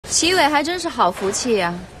齐伟还真是好福气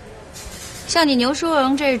呀！像你牛淑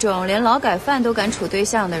荣这种连劳改犯都敢处对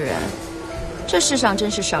象的人，这世上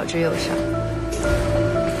真是少之又少。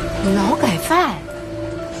劳改犯，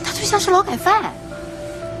他对象是劳改犯，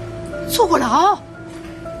坐过牢。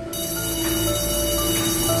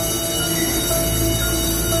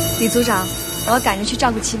李组长，我要赶着去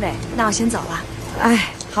照顾齐伟，那我先走了。哎，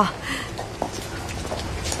好。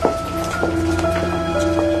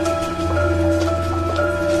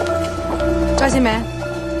赵新梅，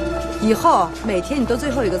以后每天你都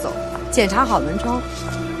最后一个走，检查好门窗。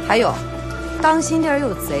还有，当心点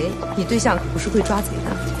有贼，你对象可不是会抓贼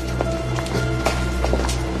的。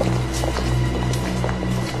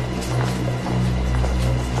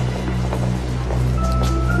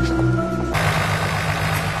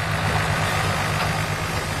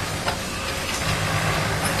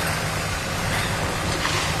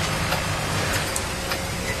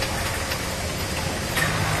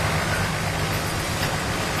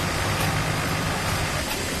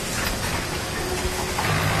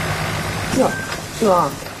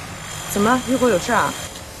哟，怎么一会儿有事啊？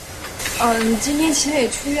今天齐伟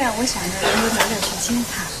出院，我想着能不能早点去接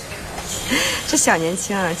他。这小年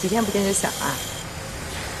轻啊，几天不见就想啊。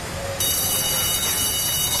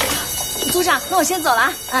组长，那我先走了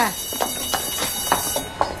啊。哎。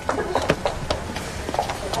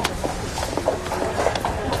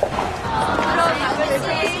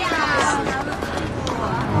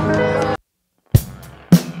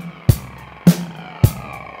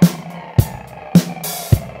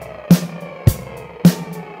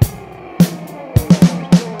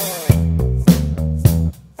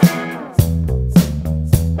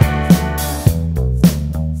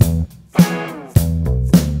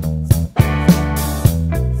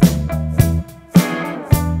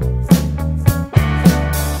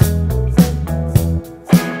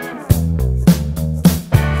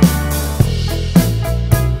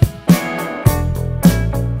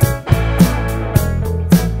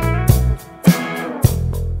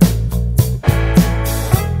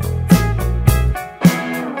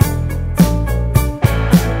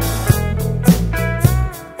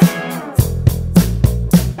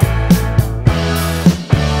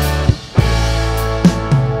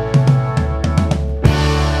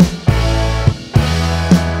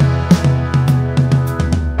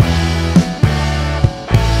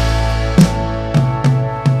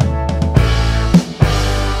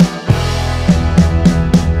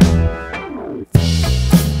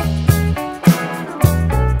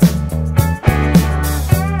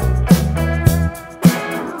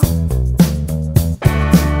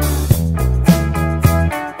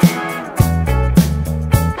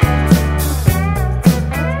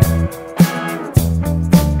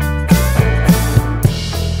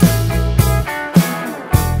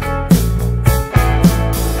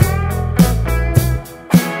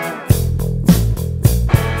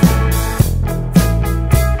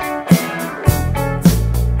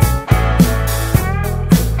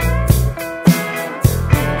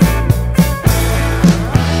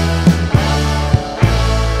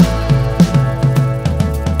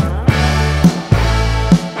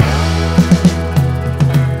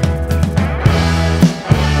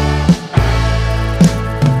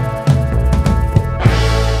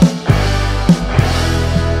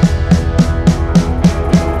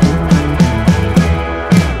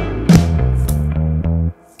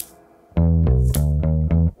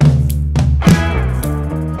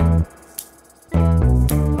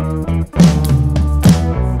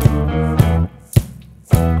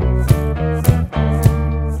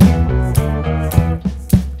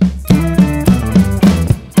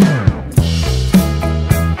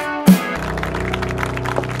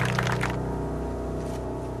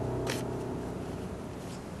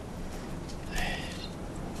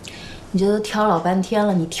你这都挑老半天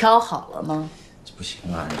了，你挑好了吗？这不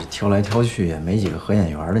行啊，这挑来挑去也没几个合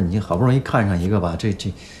眼缘的，你好不容易看上一个吧，这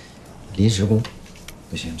临时工，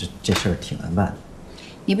不行，这事儿挺难办的。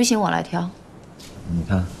你不行，我来挑。你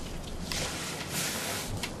看，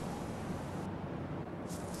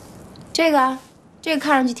这个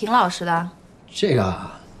看上去挺老实的。这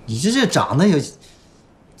个你这长得有，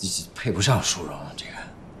配不上淑荣这个。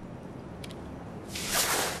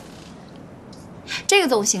 这个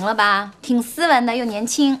总行了吧？挺斯文的，又年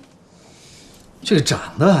轻。这个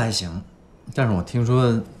长得还行，但是我听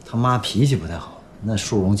说他妈脾气不太好，那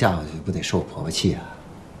淑荣嫁过去不得受婆婆气啊？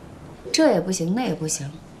这也不行，那也不行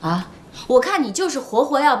啊！我看你就是活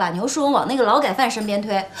活要把牛淑荣往那个劳改犯身边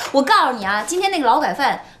推。我告诉你啊，今天那个劳改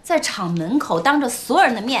犯在厂门口当着所有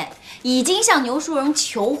人的面，已经向牛淑荣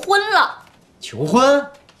求婚了。求婚？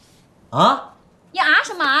啊？你啊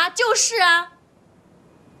什么啊？就是啊。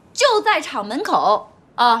就在厂门口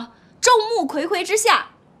啊，众目睽睽之下，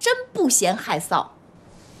真不嫌害臊。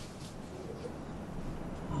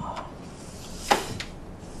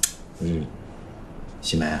不是，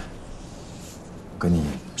喜梅，我跟你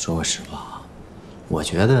说个实话啊，我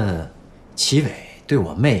觉得齐伟对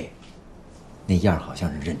我妹那样好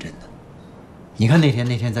像是认真的。你看那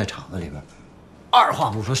天在厂子里边，二话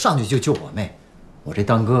不说上去就救我妹，我这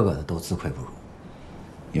当哥哥的都自愧不如。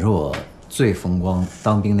你说我最风光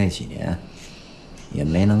当兵那几年，也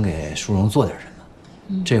没能给淑荣做点什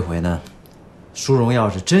么。这回呢，淑荣要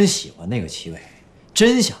是真喜欢那个齐伟，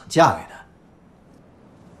真想嫁给他，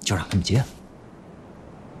就让他们结了。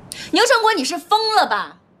牛成国，你是疯了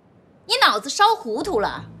吧？你脑子烧糊涂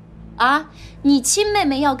了啊！你亲妹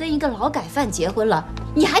妹要跟一个劳改犯结婚了，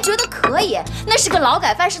你还觉得可以？那是个劳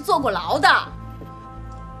改犯，是坐过牢的。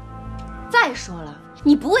再说了，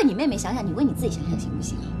你不为你妹妹想想，你为你自己想想行不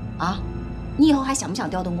行啊？你以后还想不想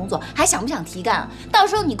调动工作？还想不想提干？到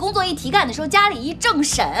时候你工作一提干的时候，家里一政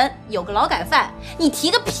审，有个劳改犯，你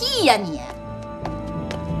提个屁呀你！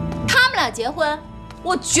他们俩结婚，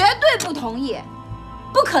我绝对不同意，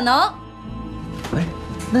不可能。哎，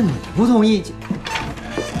那你不同意？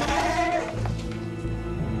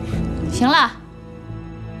行了，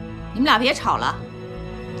你们俩别吵了，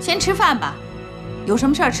先吃饭吧。有什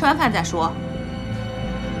么事儿吃完饭再说。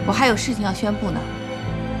我还有事情要宣布呢。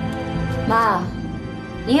妈，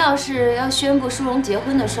您要是要宣布淑荣结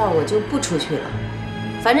婚的事儿，我就不出去了。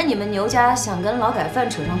反正你们牛家想跟劳改犯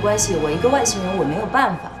扯上关系，我一个外星人我没有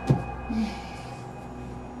办法。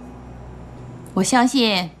我相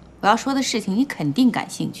信我要说的事情你肯定感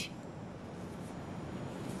兴趣。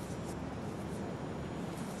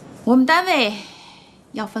我们单位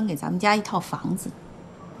要分给咱们家一套房子，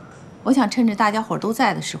我想趁着大家伙都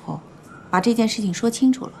在的时候，把这件事情说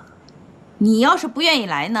清楚了。你要是不愿意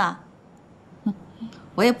来呢，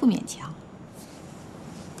我也不勉强。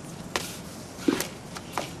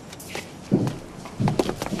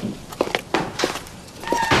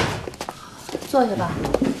坐下吧。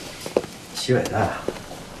齐伟在啊。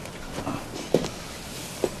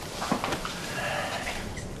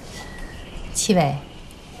齐伟，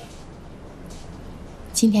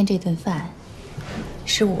今天这顿饭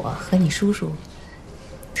是我和你叔叔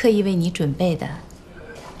特意为你准备的，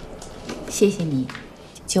谢谢你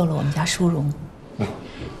救了我们家淑荣。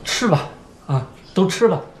吃吧，啊，都吃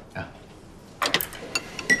吧。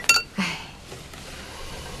哎，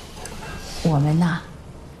我们呐，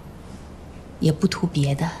也不图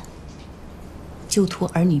别的，就图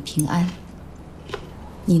儿女平安。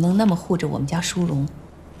你能那么护着我们家淑荣，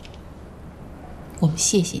我们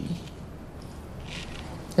谢谢你。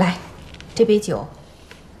来，这杯酒，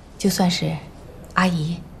就算是阿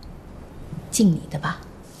姨敬你的吧。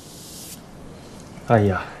阿姨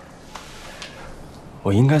啊，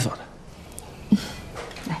我应该做的。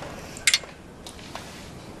来，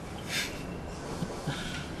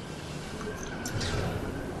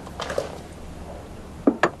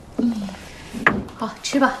好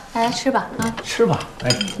吃吧，大家吃吧啊！吃吧，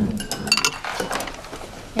哎。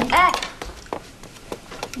哎，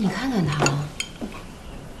你看看他，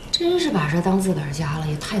真是把这当自个儿家了，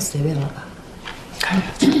也太随便了吧！看着，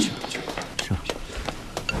去。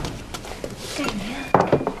干什么呀？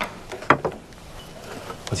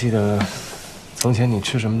我记得从前你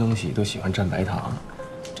吃什么东西都喜欢蘸白糖，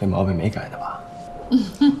这毛病没改的吧？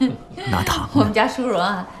拿糖。我们家淑荣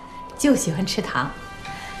啊，就喜欢吃糖。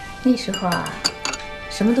那时候啊，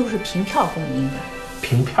什么都是凭票供应的。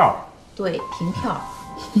凭票？对，凭票。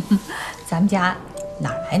咱们家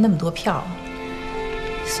哪来那么多票啊？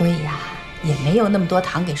所以啊，也没有那么多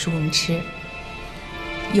糖给淑荣吃。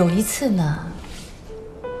有一次呢，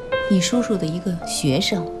你叔叔的一个学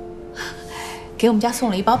生给我们家送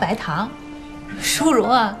了一包白糖，淑荣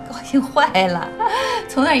啊高兴坏了。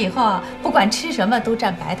从那以后啊，不管吃什么都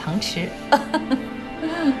蘸白糖吃。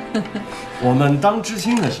我们当知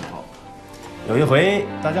青的时候，有一回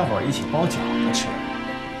大家伙一起包饺子吃，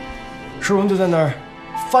淑荣就在那儿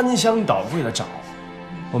翻箱倒柜的找，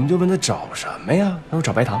我们就问他找什么呀？他说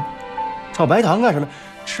找白糖。找白糖干什么？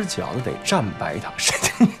吃饺子得蘸白糖。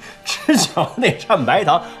吃饺子得蘸白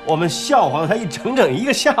糖，我们笑话了他整一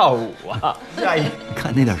个下午啊！阿姨，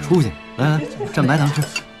看那点出息，来，蘸白糖吃。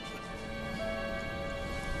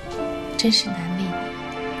真是难为你，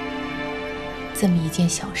这么一件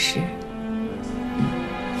小事，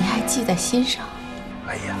你还记在心上。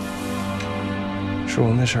哎呀，淑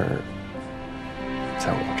荣的事儿，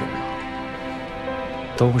在我这儿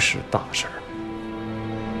都是大事儿。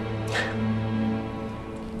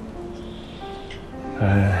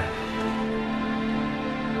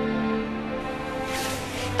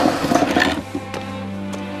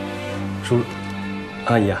叔，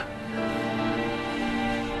阿姨啊，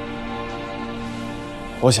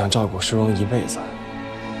我想照顾淑荣一辈子。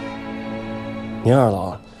您二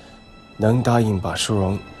老能答应把淑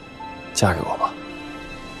荣嫁给我吗？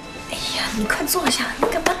哎呀，你快坐下，你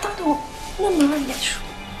干嘛当着我那么多眼说？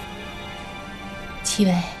戚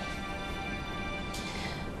薇，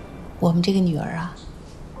我们这个女儿啊，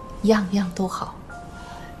样样都好，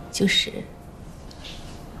就是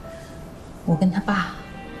我跟他爸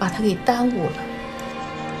把她给耽误了。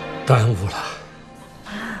耽误了。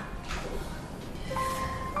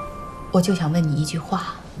我就想问你一句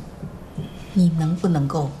话，你能不能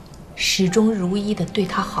够始终如一的对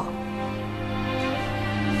她好，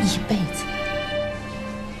一辈子？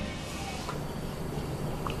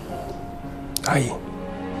阿姨，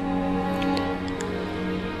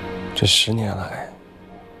这10年来，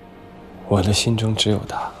我的心中只有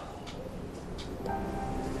她。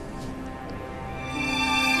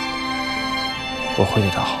我会对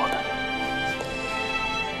她好的，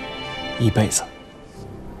一辈子。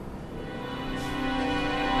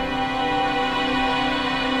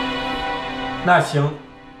那行，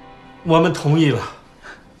我们同意了。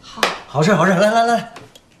好事好事，来，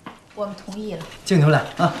我们同意了。敬你们俩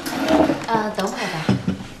啊！等会儿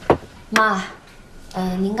吧，妈，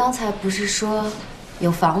您刚才不是说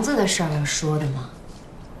有房子的事儿要说的吗？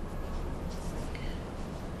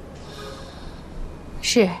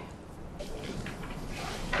是，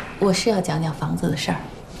我是要讲讲房子的事儿。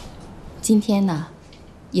今天呢，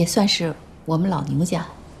也算是我们老牛家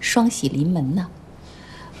双喜临门呢。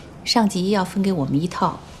上级要分给我们一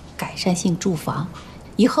套改善性住房，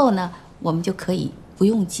以后呢，我们就可以不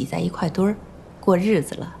用挤在一块堆儿过日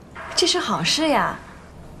子了。这是好事呀。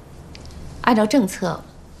按照政策，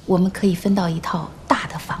我们可以分到一套大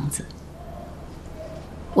的房子。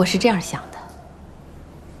我是这样想的，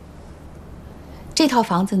这套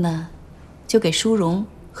房子呢，就给淑荣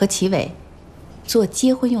和齐伟做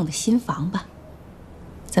结婚用的新房吧，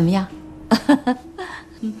怎么样？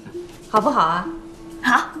好不好啊？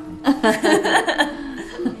好。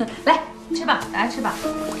来吃吧，大家吃吧。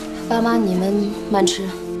爸妈，你们慢吃，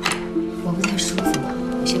我不太舒服，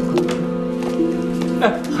有些困。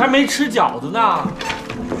哎，还没吃饺子呢。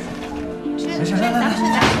没事，来，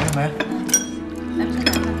没事。咱们吃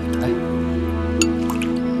早饭。来，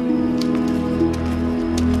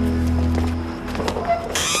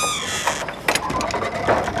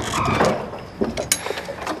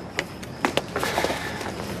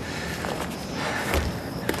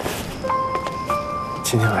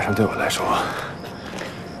今天晚上对我来说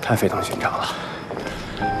太非同寻常了，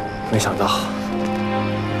没想到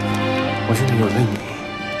我现在有了你，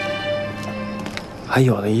还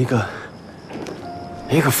有了一个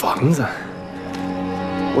房子，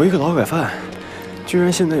我一个劳改犯，居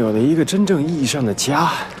然现在有了一个真正意义上的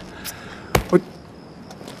家。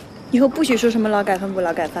以后不许说什么劳改犯不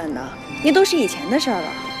劳改犯的，那都是以前的事儿了。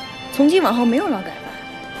从今往后没有劳改犯，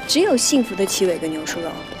只有幸福的齐伟跟牛淑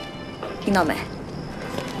荣，听到没？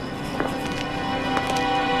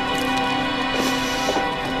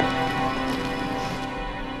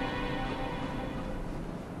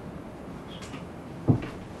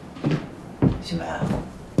新梅，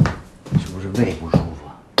是不是胃不舒服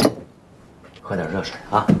啊？喝点热水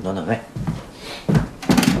啊，暖暖胃。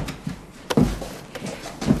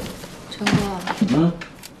陈哥，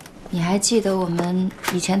你还记得我们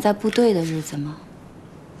以前在部队的日子吗？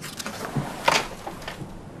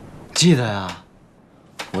记得呀，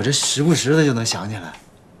我这时不时的就能想起来。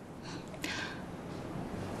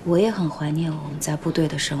我也很怀念我们在部队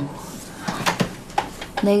的生活。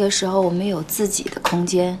那个时候我们有自己的空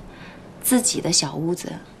间，自己的小屋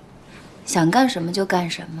子，想干什么就干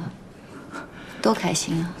什么，多开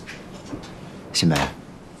心啊！新梅，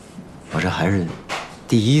我这还是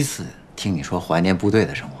第一次听你说怀念部队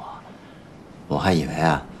的生活，我还以为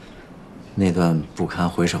啊，那段不堪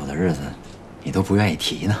回首的日子，你都不愿意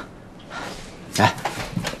提呢。哎，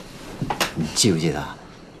你记不记得，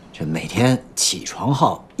这每天起床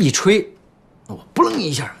号一吹，我扑棱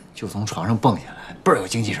一下就从床上蹦下来，倍儿有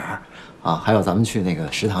精气神儿啊！还有咱们去那个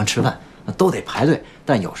食堂吃饭，那都得排队，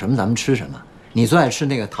但有什么咱们吃什么。你最爱吃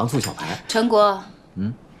那个糖醋小排。陈国，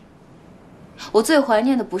我最怀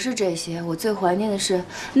念的不是这些，我最怀念的是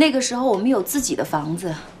那个时候我们有自己的房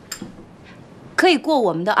子，可以过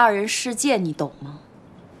我们的2人世界，你懂吗？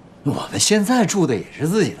我们现在住的也是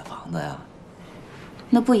自己的房子呀。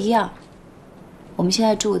那不一样，我们现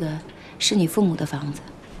在住的是你父母的房子，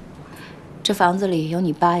这房子里有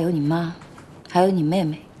你爸，有你妈，还有你妹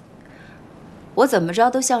妹。我怎么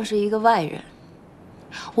着都像是一个外人，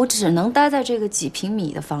我只能待在这个几平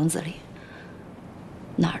米的房子里，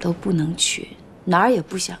哪儿都不能去，哪儿也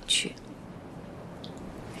不想去。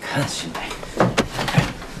看新梅，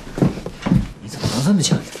你怎么能这么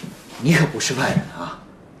想？你可不是外人啊！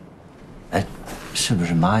哎，是不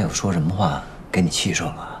是妈又说什么话给你气受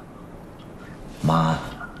了？妈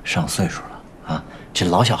上岁数了啊，这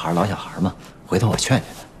老小孩嘛，回头我劝劝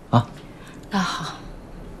她啊。那好，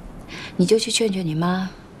你就去劝劝你妈，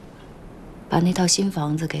把那套新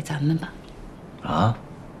房子给咱们吧。啊？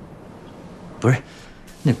不是，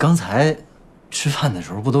那刚才吃饭的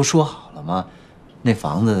时候不都说好了吗？那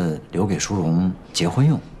房子留给淑荣结婚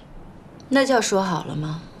用。那叫说好了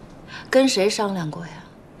吗？跟谁商量过呀？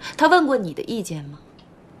他问过你的意见吗？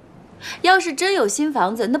要是真有新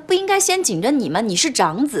房子，那不应该先紧着你吗？你是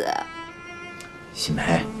长子。新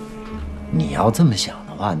梅，你要这么想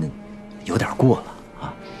的话，那有点过了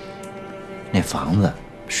啊。那房子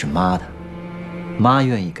是妈的，妈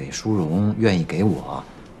愿意给淑荣，愿意给我，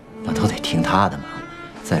那都得听她的嘛。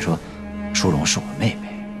再说，淑荣是我妹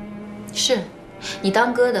妹。是，你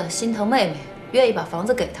当哥的心疼妹妹，愿意把房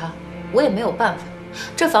子给她，我也没有办法。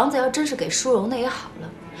这房子要真是给淑荣，那也好了。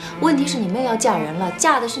问题是你妹要嫁人了，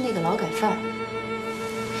嫁的是那个劳改犯。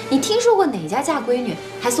你听说过哪家嫁闺女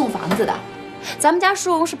还送房子的？咱们家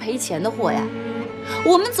淑荣是赔钱的货呀。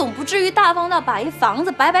我们总不至于大方到把一房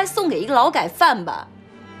子白白送给一个劳改犯吧？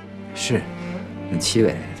是，那齐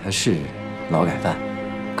伟他是劳改犯，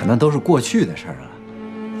可那都是过去的事儿了。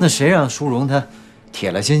那谁让淑荣她铁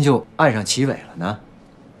了心就爱上齐伟了呢？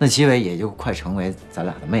那齐伟也就快成为咱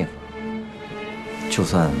俩的妹夫了。就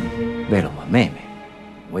算为了我妹妹，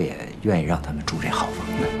我也愿意让他们住这好房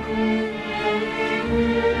子。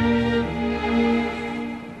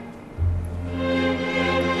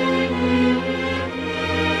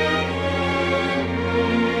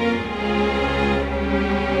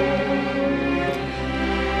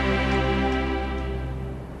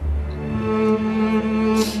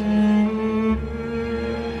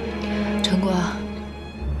陈果，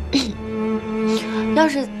要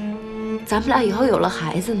是咱们俩以后有了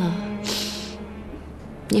孩子呢？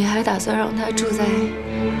你还打算让他住在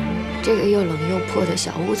这个又冷又破的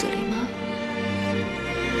小屋子里吗？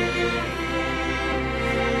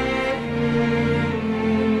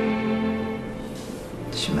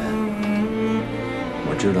徐梅，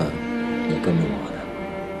我知道你跟着我呢，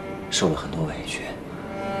受了很多委屈，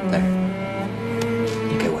但是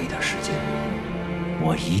你给我一点时间，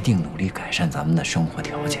我一定努力改善咱们的生活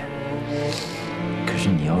条件。可是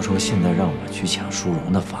你要说现在让我去抢淑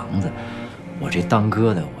荣的房子，我这当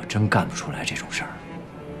哥的，我真干不出来这种事儿。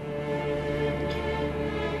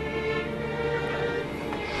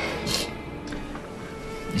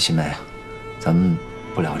新梅，咱们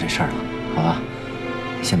不聊这事儿了，好吧？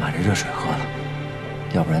你先把这热水喝了，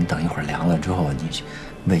要不然等一会儿凉了之后，你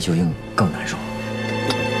胃就硬更难受。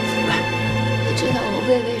来，你知道我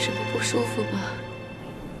胃为什么不舒服吗？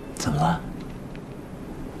怎么了？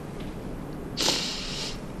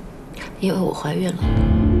因为我怀孕了。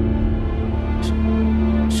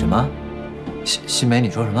什么？新梅，你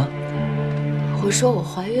说什么？我说我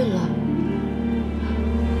怀孕了，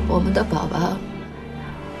我们的宝宝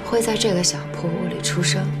会在这个小破屋里出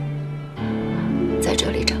生，在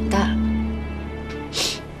这里长大。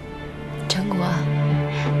陈果，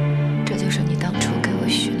这就是你当初给我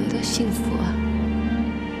许诺的幸福啊！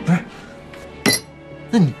不是，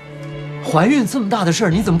那你怀孕这么大的事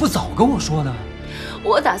儿，你怎么不早跟我说呢？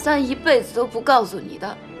我打算一辈子都不告诉你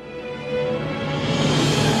的。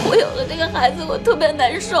我有了这个孩子，我特别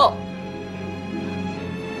难受。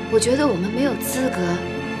我觉得我们没有资格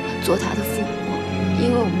做他的父母，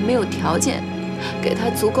因为我们没有条件给他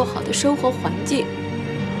足够好的生活环境。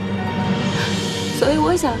所以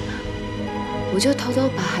我想，我就偷偷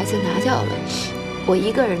把孩子拿掉了，我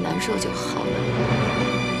一个人难受就好了。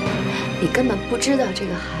你根本不知道这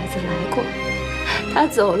个孩子来过，他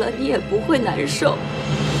走了你也不会难受。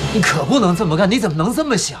你可不能这么干，你怎么能这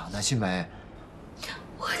么想呢，新梅？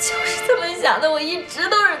我就是这么想的，我一直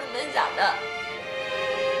都是这么想的。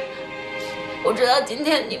我直到今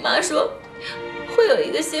天你妈说会有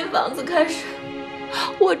一个新房子开始，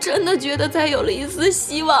我真的觉得才有了一丝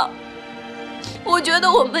希望。我觉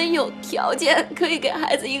得我们有条件可以给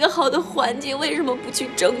孩子一个好的环境，为什么不去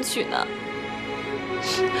争取呢？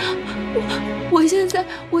我现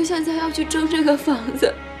在要去争这个房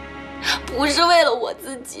子，不是为了我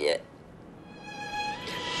自己，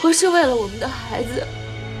我是为了我们的孩子。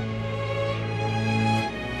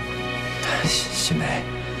新梅，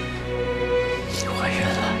你怀孕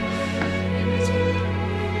了，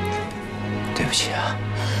对不起啊，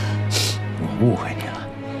我误会你了。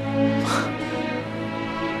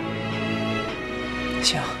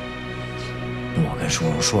行，那我跟淑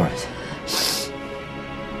荣说去，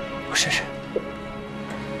我试试。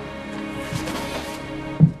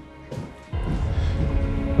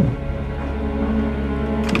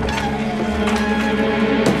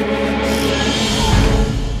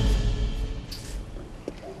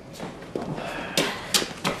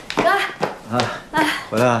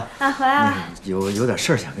回来了啊，回来了。有点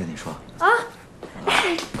事儿想跟你说啊，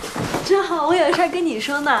正好我有事儿跟你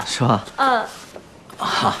说呢。是吧？嗯。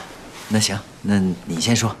好，那行，那你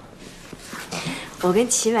先说。我跟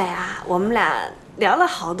齐伟啊，我们俩聊了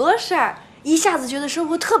好多事儿，一下子觉得生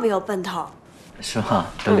活特别有奔头。是吗？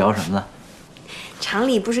都聊什么了？厂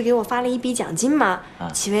里不是给我发了一笔奖金吗？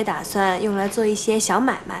齐伟打算用来做一些小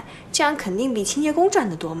买卖，这样肯定比清洁工赚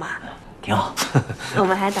得多嘛。挺好。我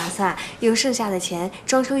们还打算用剩下的钱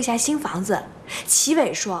装修一下新房子。齐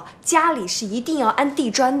伟说家里是一定要安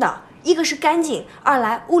地砖的，一个是干净，二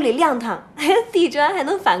来屋里亮堂，地砖还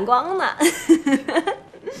能反光呢。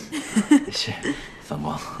是，反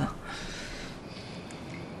光。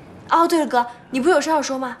哦，对了，哥，你不是有事要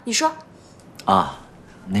说吗？你说。啊，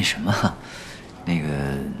那什么，那个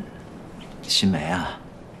新梅啊，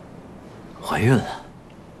怀孕了。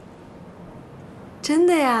真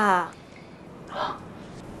的呀？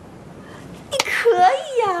你可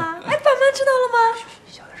以呀！哎，爸妈知道了吗？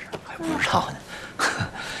小点声，还不知道呢。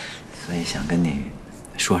所以想跟你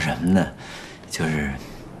说什么呢？就是，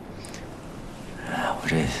我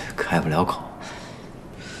这开不了口。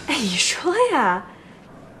哎，你说呀。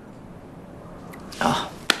啊，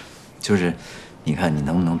就是，你看你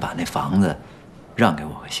能不能把那房子让给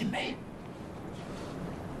我和新梅？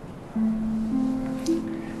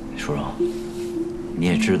淑荣，你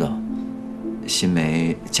也知道，新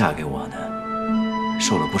梅嫁给我呢，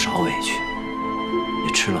受了不少委屈，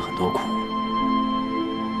也吃了很多苦，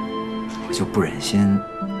我就不忍心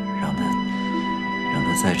让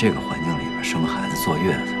她在这个环境里边生孩子坐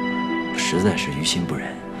月子，我实在是于心不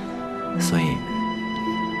忍。所以，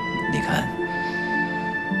你看。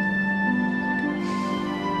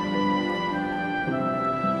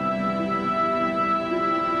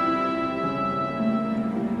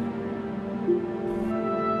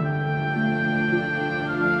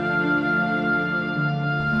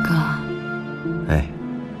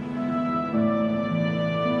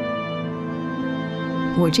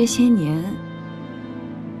我这些年，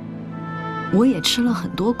我也吃了很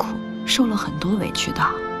多苦，受了很多委屈的。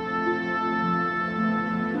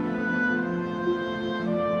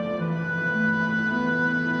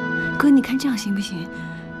哥，你看这样行不行？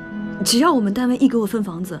只要我们单位一给我分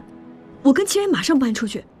房子，我跟齐伟马上搬出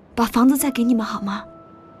去，把房子再给你们，好吗？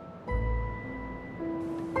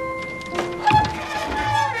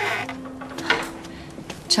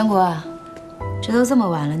陈国，这都这么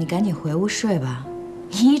晚了，你赶紧回屋睡吧。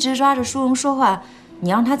你一直抓着淑荣说话，你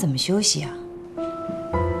让她怎么休息啊？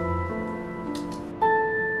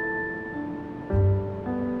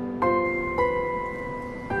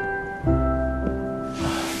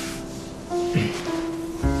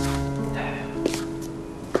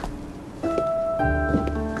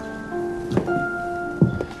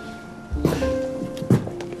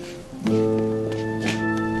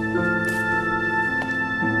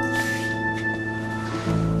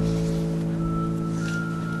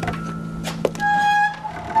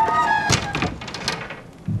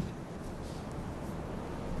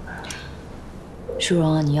淑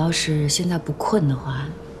荣啊，你要是现在不困的话，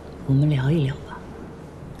我们聊一聊吧。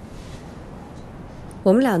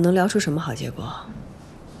我们俩能聊出什么好结果？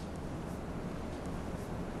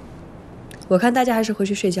我看大家还是回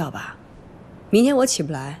去睡觉吧。明天我起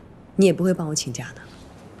不来，你也不会帮我请假的。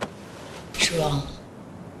淑荣，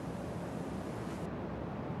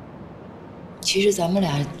其实咱们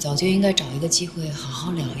俩早就应该找一个机会好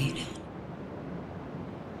好聊一聊。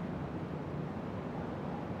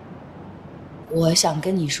我想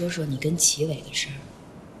跟你说说你跟齐伟的事儿。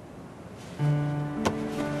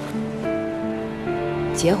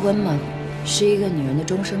结婚嘛，是一个女人的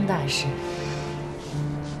终生大事。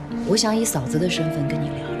我想以嫂子的身份跟你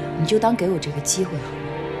聊聊，你就当给我这个机会好了。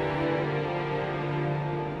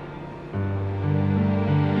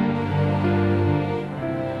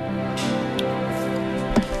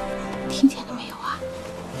听见了没有啊？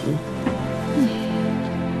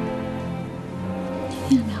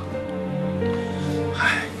听见了没有？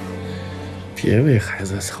别为孩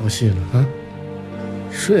子操心了啊，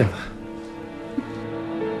睡吧。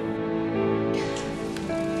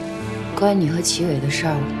关于你和齐伟的事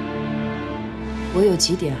儿，我有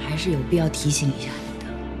几点还是有必要提醒一下你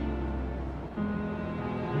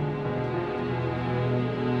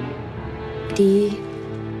的。第一，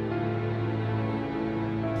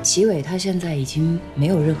齐伟他现在已经没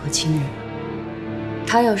有任何亲人，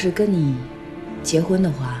他要是跟你结婚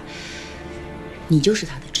的话，你就是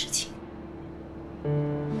他的知青。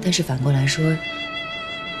但是反过来说，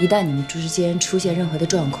一旦你们之间出现任何的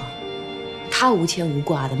状况，他无牵无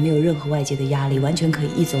挂的，没有任何外界的压力，完全可以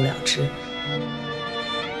一走了之，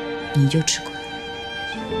你就吃亏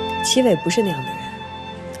了。齐伟不是那样的人，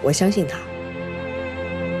我相信他。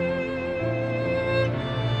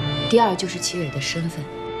第二就是齐伟的身份，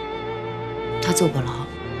他坐过牢，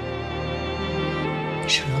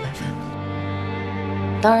是劳改犯。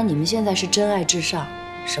当然，你们现在是真爱至上，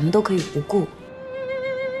什么都可以不顾。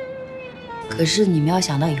可是你们要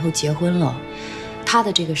想到以后结婚了，他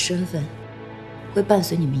的这个身份会伴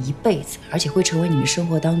随你们一辈子，而且会成为你们生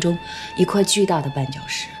活当中一块巨大的绊脚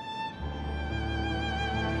石。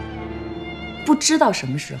不知道什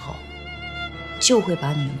么时候就会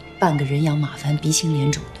把你们半个人仰马翻、鼻青脸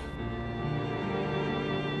肿的。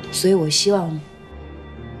所以我希望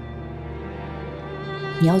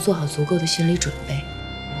你要做好足够的心理准备，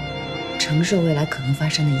承受未来可能发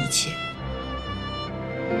生的一切。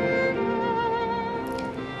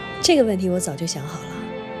这个问题我早就想好了。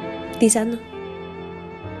第三呢？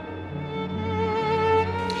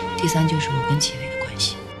第三就是我跟齐伟的关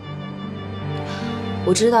系。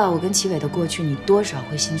我知道我跟齐伟的过去，你多少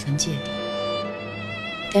会心存芥蒂，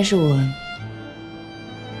但是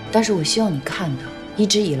我希望你看到，一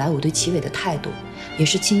直以来我对齐伟的态度也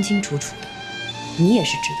是清清楚楚的，你也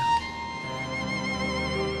是知道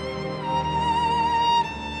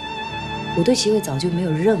的。我对齐伟早就没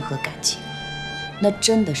有任何感情，那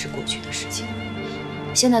真的是过去的事情。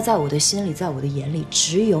现在在我的心里，在我的眼里，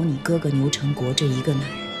只有你哥哥牛成国这一个男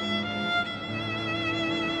人。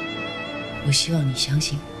我希望你相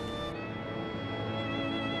信我。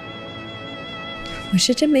我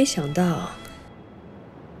是真没想到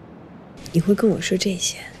你会跟我说这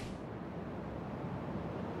些。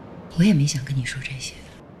我也没想跟你说这些，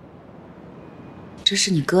这是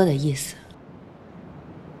你哥的意思。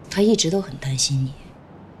他一直都很担心你，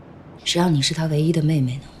谁让你是他唯一的妹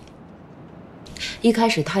妹呢？一开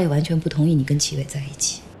始他也完全不同意你跟齐伟在一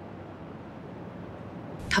起，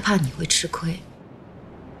他怕你会吃亏。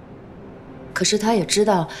可是他也知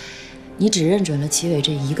道，你只认准了齐伟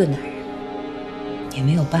这一个男人，也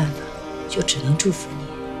没有办法，就只能祝福你，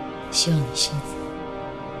希望你幸福。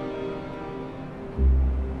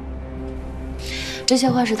这些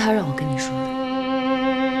话是他让我跟你说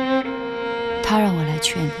的，他让我来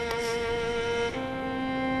劝你的。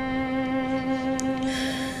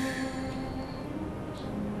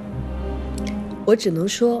我只能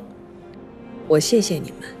说，我谢谢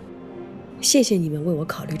你们，谢谢你们为我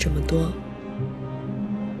考虑这么多。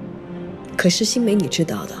可是新梅，你知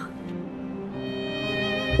道的，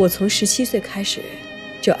我从17岁开始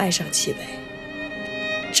就爱上齐伟，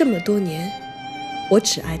这么多年，我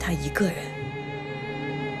只爱他一个人。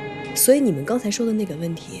所以你们刚才说的那个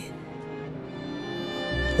问题，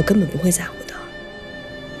我根本不会在乎的。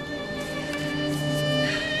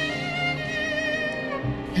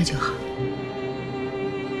那就好。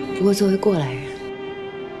不过作为过来人，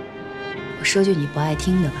我说句你不爱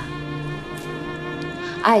听的吧，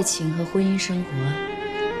爱情和婚姻生活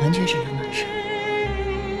完全是两码事。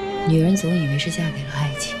女人总以为是嫁给了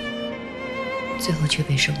爱情，最后却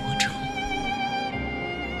被生活折磨。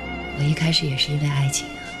我一开始也是因为爱情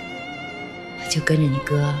啊，就跟着你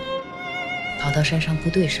哥跑到山上部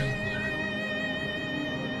队生活了。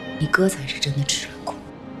你哥才是真的吃了苦，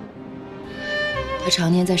他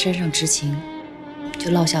常年在山上执勤，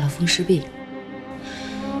就落下了风湿病，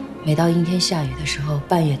每到阴天下雨的时候，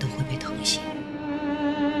半夜都会被疼醒。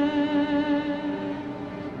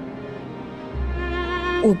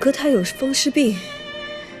我哥他有风湿病，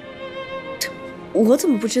我怎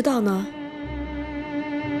么不知道呢？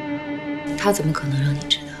他怎么可能让你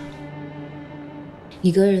知道？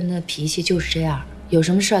你哥人的脾气就是这样，有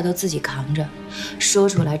什么事儿都自己扛着，说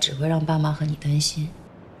出来只会让爸妈和你担心。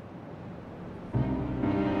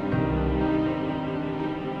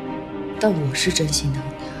但我是真心疼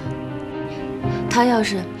他，他要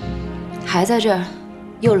是还在这儿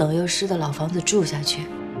又冷又湿的老房子住下去，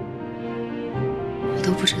我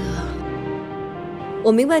都不知道。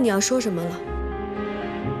我明白你要说什么了。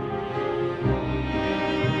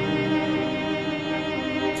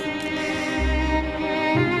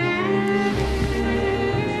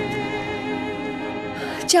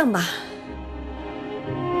这样吧，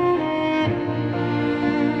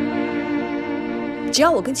只要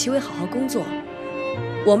我跟齐伟好好工作，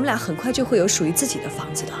我们俩很快就会有属于自己的房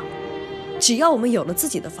子的。只要我们有了自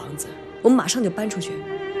己的房子，我们马上就搬出去，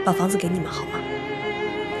把房子给你们，好吗？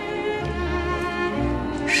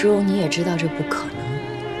诗荣，你也知道这不可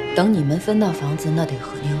能。等你们分到房子，那得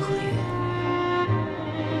何年何月？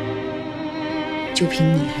就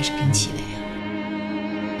凭你还是凭齐伟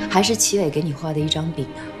啊？还是齐伟给你画的一张饼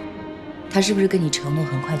啊？他是不是跟你承诺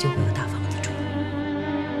很快就会有大房子住？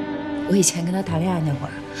我以前跟他谈恋爱那会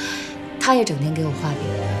儿，他也整天给我画饼，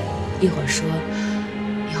一会儿说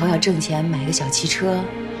以后要挣钱买个小汽车，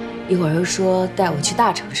一会儿又说带我去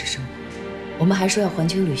大城市生活，我们还说要环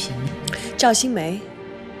球旅行呢。赵新梅，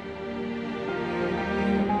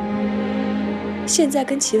现在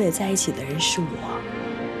跟齐伟在一起的人是我，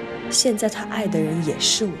现在他爱的人也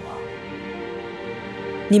是我。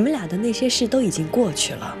你们俩的那些事都已经过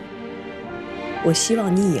去了，我希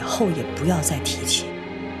望你以后也不要再提起。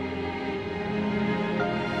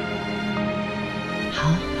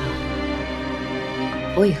好，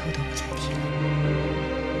我以后都不再提了，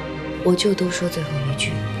我就多说最后一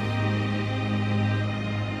句。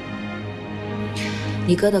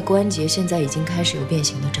你哥的关节现在已经开始有变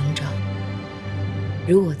形的征兆，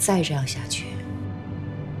如果再这样下去，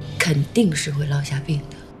肯定是会落下病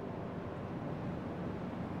的。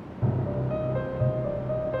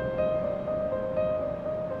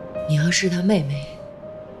你要是他妹妹，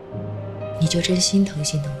你就真心疼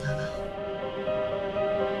心疼他吧。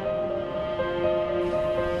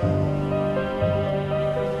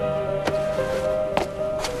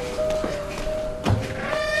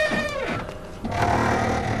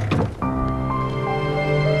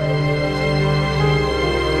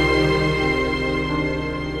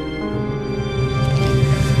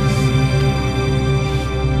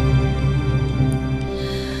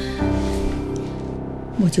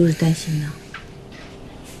我就是担心呢，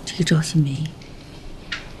这个赵新梅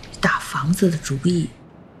打房子的主意。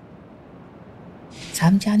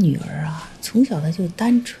咱们家女儿啊，从小她就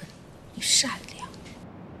单纯、善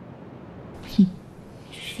良，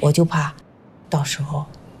我就怕到时候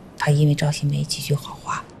她因为赵新梅几句好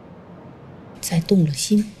话，再动了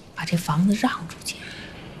心，把这房子让出去。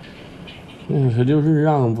可就是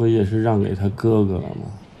让，不也是让给他哥哥了吗？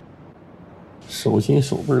手心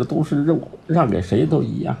手背都是肉，让给谁都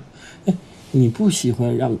一样。哎，你不喜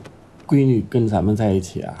欢让闺女跟咱们在一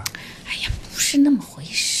起啊？哎呀，不是那么回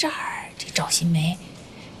事儿。这赵新梅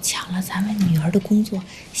抢了咱们女儿的工作，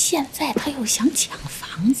现在她又想抢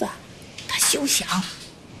房子，她休想。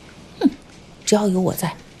只要有我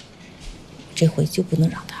在，这回就不能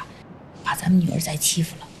让她把咱们女儿再欺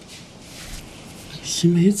负了。新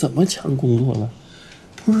梅怎么抢工作了？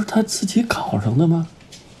不是她自己考上的吗？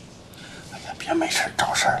别没事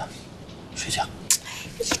找事儿了，睡觉。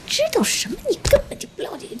你知道什么？你根本就不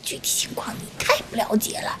了解具体情况，你太不了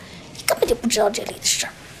解了，你根本就不知道这里的事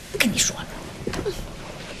儿。不跟你说了。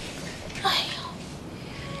哎呀，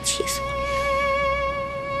气死我了！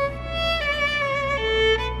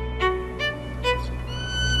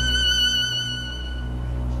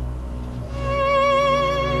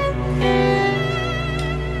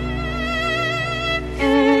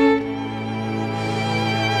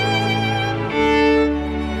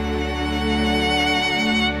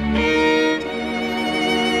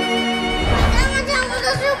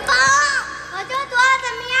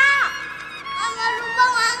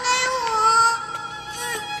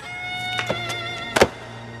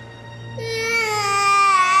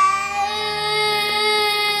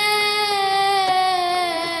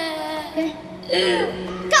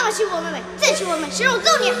干嘛欺负我妹妹？再欺负我妹妹，谁让我揍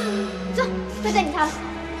你！走，快带你逃。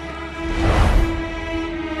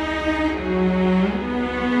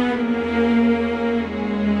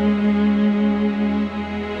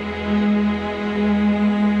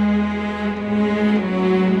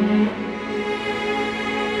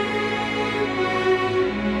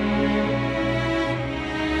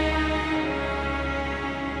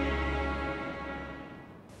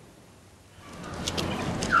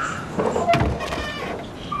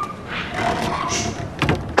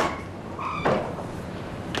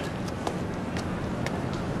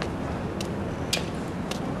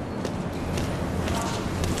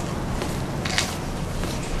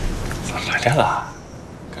来了，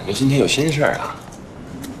感觉今天有心事儿啊。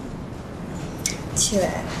七伟，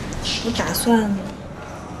我打算，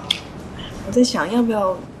我在想要不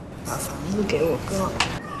要把房子给我哥。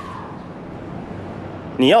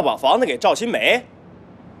你要把房子给赵新梅？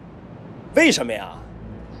为什么呀？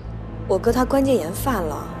我哥他关节炎犯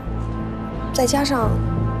了，再加上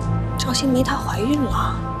赵新梅她怀孕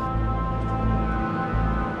了。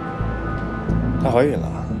她怀孕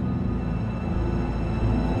了？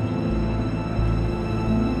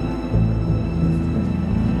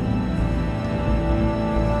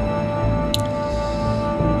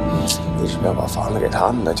为什么要把房子给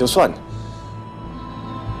他们呢？就算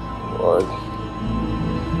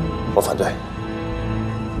我反对。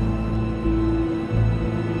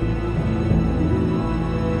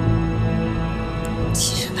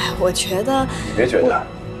其实吧，我觉得你别觉得。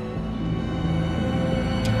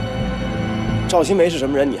赵新梅是什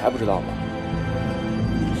么人，你还不知道吗？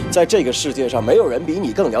在这个世界上，没有人比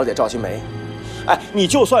你更了解赵新梅。哎，你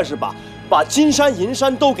就算是把金山银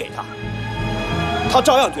山都给她，他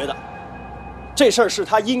照样觉得这事儿是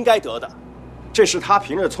他应该得的，这是他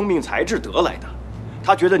凭着聪明才智得来的。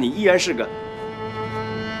他觉得你依然是个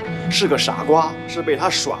傻瓜，是被他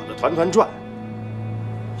耍得团团转。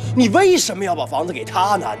你为什么要把房子给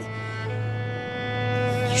他呢？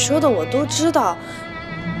你说的我都知道，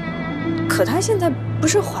可她现在不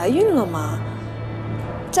是怀孕了吗？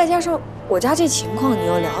再加上我家这情况你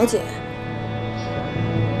又了解，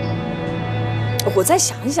我再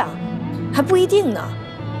想想，还不一定呢，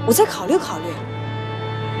我再考虑考虑。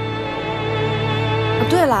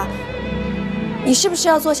对了，你是不是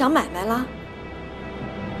要做小买卖了？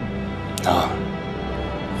啊，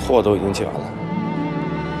货都已经寄完了。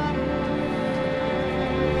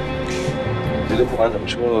我觉得不管怎么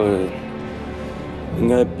说，应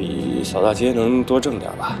该比扫大街能多挣点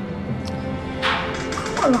吧。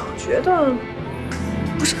我老觉得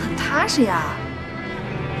不是很踏实呀。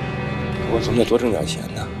我总得多挣点钱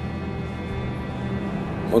呢。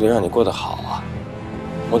我得让你过得好啊，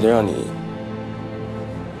我得让你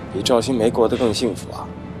比赵新梅过得更幸福啊。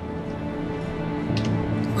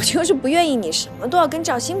我就是不愿意你什么都要跟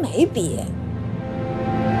赵新梅比。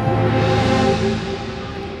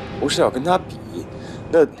不是要跟她比，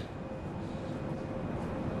那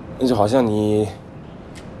就好像你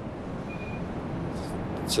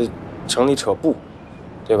这城里扯布，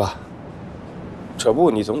对吧？扯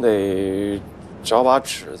布你总得找把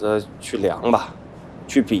尺子去量吧，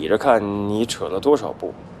去比着看你扯了多少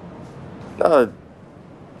布。那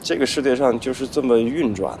这个世界上就是这么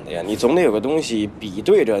运转的呀，你总得有个东西比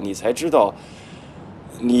对着，你才知道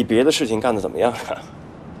你别的事情干得怎么样啊。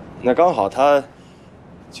那刚好他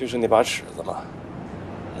就是那把尺子嘛，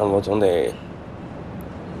那我总得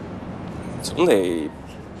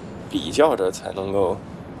比较着，才能够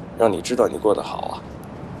让你知道你过得好啊。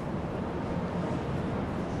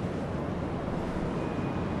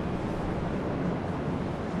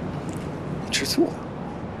吃醋了？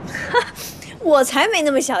我才没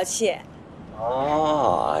那么小气。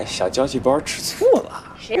啊，小娇气包吃醋了？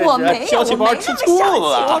我没有，娇气包吃醋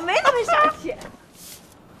了？我没那么小气。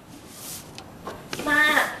妈，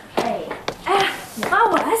哎呀，妈，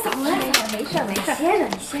我来扫，我来扫，没事没事，歇着，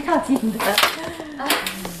你先上紧的。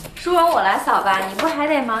淑荣，我来扫吧，你不还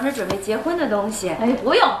得忙着准备结婚的东西？哎，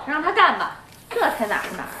不用，让他干吧，这才哪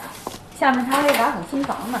是哪儿啊？下面他还打扫新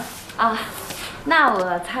房呢。啊，那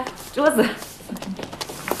我擦桌子。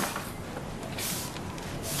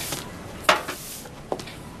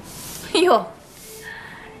哎呦，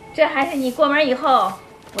这还是你过门以后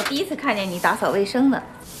我第一次看见你打扫卫生的。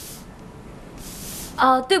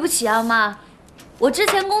哦，对不起啊，妈，我之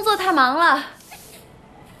前工作太忙了。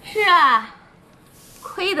是啊，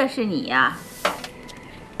亏的是你呀，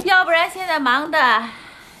要不然现在忙的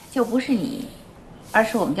就不是你，而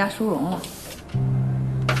是我们家淑荣了。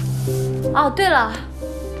哦，对了，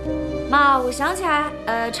妈，我想起来，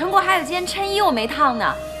陈国还有件衬衣我没烫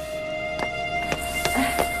呢。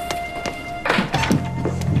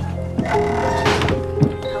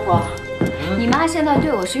陈国，你妈现在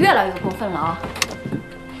对我是越来越过分了啊！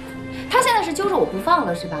她现在是揪着我不放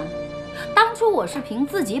了，是吧？当初我是凭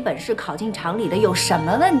自己本事考进厂里的，有什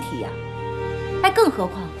么问题呀？哎，更何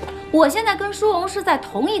况我现在跟淑荣是在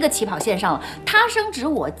同一个起跑线上了，她升职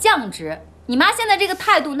我降职，你妈现在这个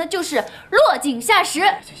态度那就是落井下石。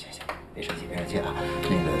行，别生气别生气啊！那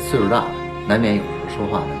个岁数大了，难免有时候说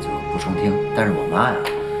话呢就不中听。但是我妈呀，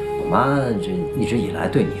我妈这一直以来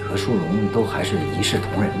对你和淑荣都还是一视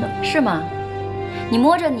同仁的。是吗？你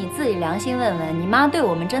摸着你自己良心问问，你妈对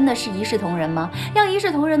我们真的是一视同仁吗？要一视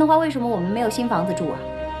同仁的话，为什么我们没有新房子住啊？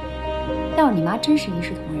要是你妈真是一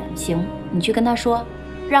视同仁，行，你去跟她说，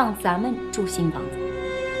让咱们住新房子。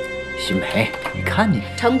新梅，你看你，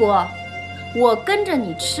陈国，我跟着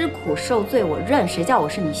你吃苦受罪，我认，谁叫我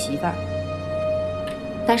是你媳妇儿？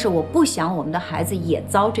但是我不想我们的孩子也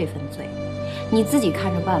遭这份罪，你自己看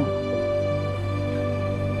着办吧。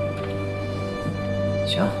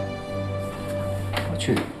行。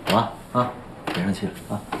去，好吧啊，别生气了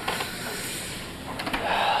啊。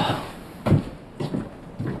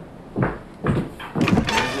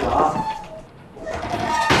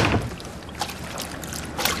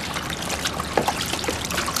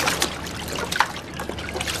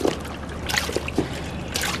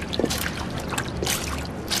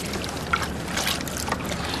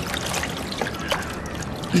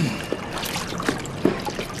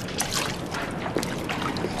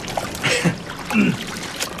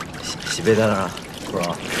洗杯在那儿啊，不是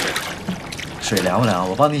啊？水凉不凉？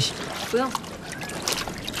我帮你洗。不用。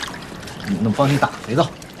那我帮你打肥皂。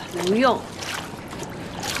不用。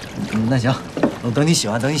那行，等你洗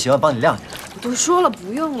完，帮你晾去。我都说了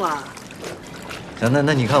不用了。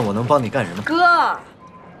那你看我能帮你干什么？哥，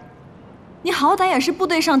你好歹也是部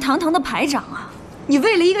队上堂堂的排长啊，你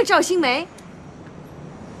为了一个赵新梅，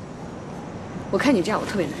我看你这样我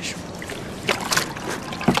特别难受。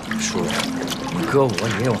叔，你哥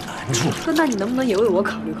我也有难处。哥，那你能不能也为我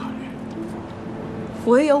考虑考虑？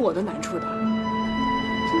我也有我的难处的。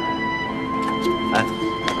哎，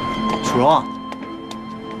楚荣，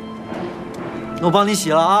那我帮你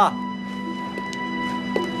洗了啊。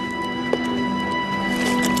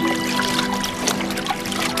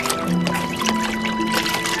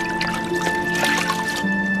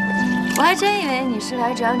我还真以为你是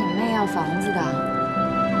来找你妹要房子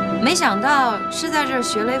的，没想到是在这儿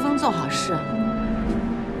学雷锋做好事。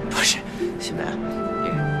不是，新梅，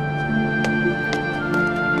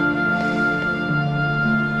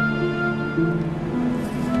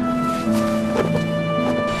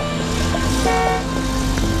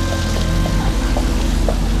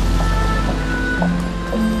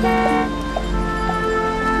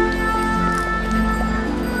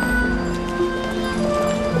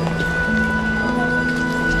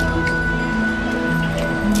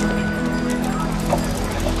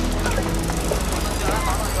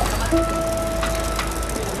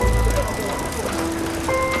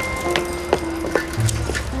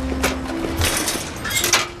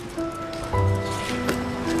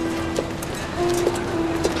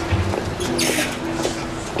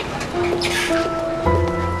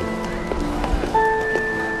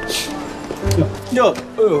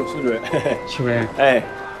孙主任，启伟，哎，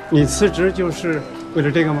你辞职就是为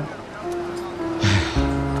了这个吗？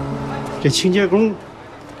这清洁工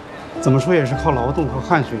怎么说也是靠劳动和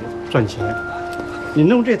汗水赚钱，你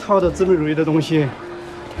弄这套的资本主义的东西，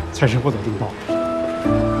才是不走正道。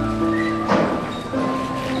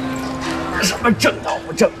什么正道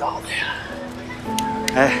不正道的呀？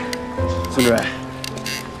哎，孙主任，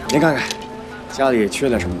您看看，家里缺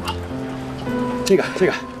点什么吧？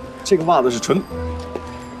这个袜子是纯。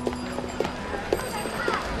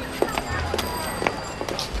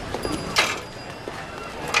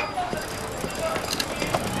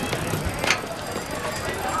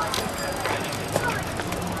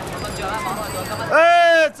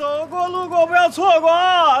哎，走过路过不要错过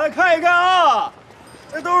啊！来看一看啊，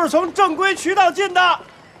这都是从正规渠道进的，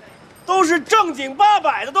都是正经八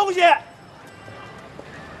百的东西，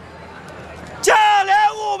价廉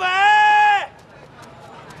物美。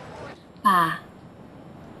爸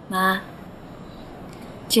妈，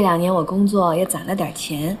这2年我工作也攒了点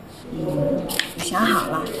钱，我想好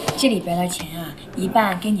了，这里边的钱啊，一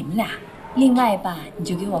半给你们俩，另外一半你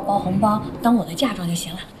就给我包红包，当我的嫁妆就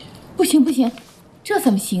行了。不行不行，这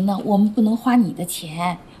怎么行呢？我们不能花你的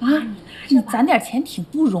钱啊！你攒点钱挺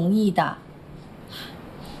不容易的。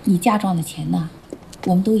你嫁妆的钱呢，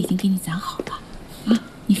我们都已经给你攒好了啊！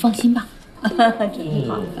你放心吧，真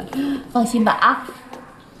好，放心吧啊！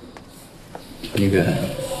那个，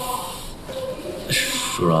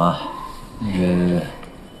叔荣啊，那个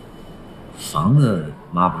房子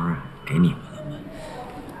妈不是给你们了吗？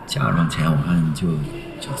嫁妆钱我看就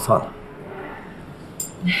算了。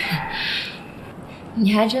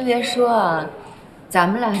你还真别说啊，咱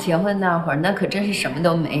们俩结婚那会儿，那可真是什么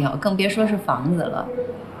都没有，更别说是房子了。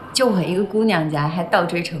就我一个姑娘家，还倒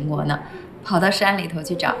追成国呢，跑到山里头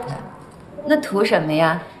去找他，那图什么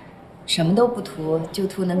呀？什么都不图，就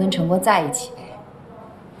图能跟陈国在一起呗。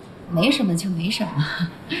没什么就没什么。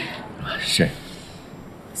是，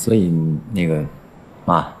所以那个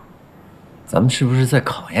妈，咱们是不是再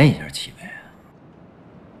考验一下齐伟啊？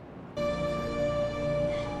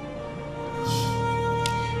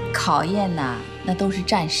考验呐，那都是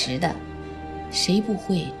暂时的，谁不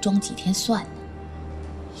会装几天算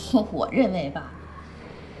呢？我认为吧，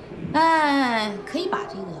可以把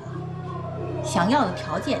这个想要的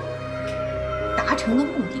条件、达成的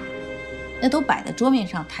目的，那都摆在桌面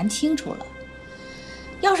上谈清楚了。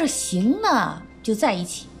要是行呢，就在一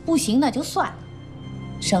起；不行呢，就算了，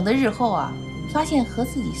省得日后啊发现和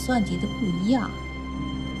自己算计的不一样，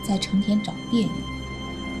再成天找别扭、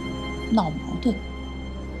闹矛盾。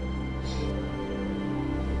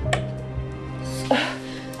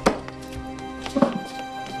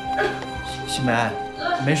新梅，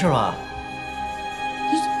没事吧？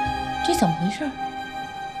这怎么回事？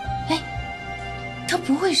哎，她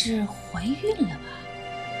不会是怀孕了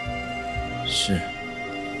吧？是，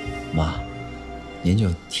妈，您就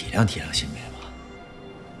体谅体谅新梅吧。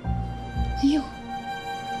哎呦，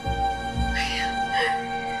哎呀，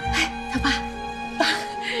哎，他爸，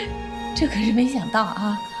这可是没想到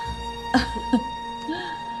啊！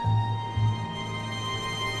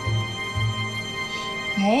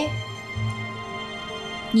哎，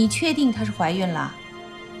你确定她是怀孕了？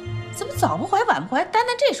怎么早不怀晚不怀，单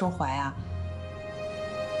单这时候怀啊？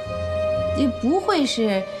这不会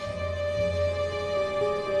是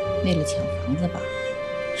为了抢房子吧？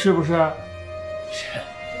是不是？是，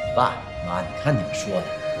爸妈，你看你们说的，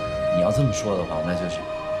你要这么说的话，那就是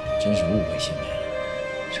真是误会新梅了，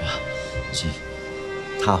是吧？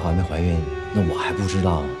她怀没怀孕，那我还不知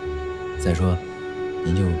道。再说，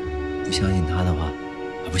您就不相信她的话，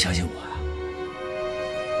还不相信我呀？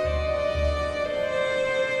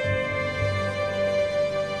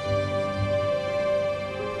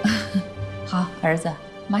好，儿子，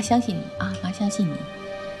妈相信你啊，妈相信你。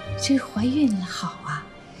这怀孕了好啊，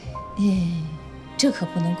这可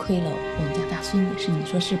不能亏了我们家大孙女，你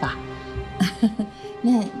说是吧？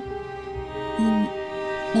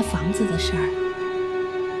那房子的事儿，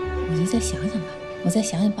我就再想想吧，我再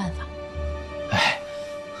想想办法。哎，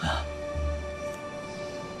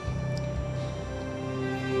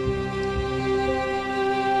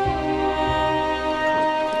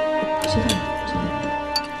知道了。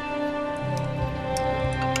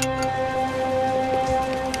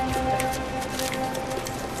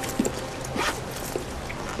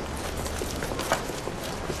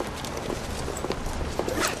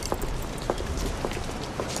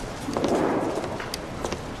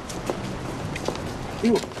哎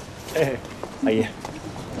呦，哎，阿姨，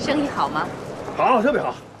生意好吗？好，特别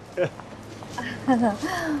好。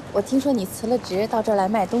我听说你辞了职，到这儿来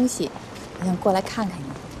卖东西，我想过来看看你。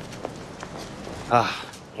啊，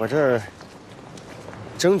我这儿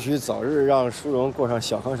争取早日让淑荣过上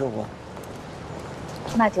小康生活。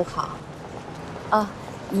那就好。啊，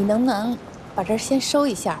你能不能把这儿先收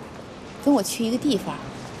一下，跟我去一个地方？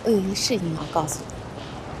我有一个事情要告诉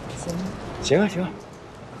你，行吗？行啊，行啊，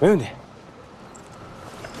没问题。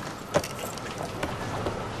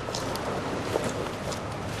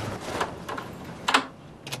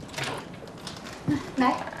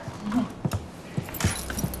来，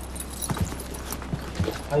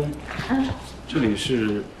阿姨，这里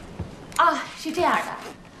是？啊，是这样的，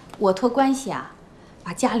我托关系啊，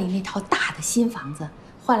把家里那套大的新房子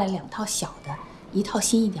换了2套小的，一套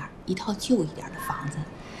新一点，一套旧一点的房子。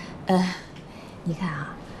你看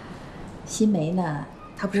啊，新梅呢，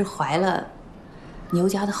她不是怀了牛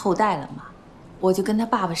家的后代了吗？我就跟她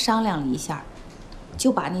爸爸商量了一下，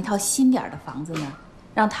就把那套新点的房子呢，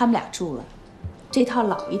让他们俩住了。这套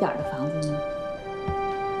老一点的房子呢，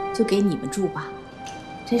就给你们住吧，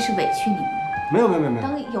真是委屈你们了。没有。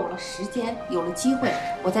等有了时间，有了机会，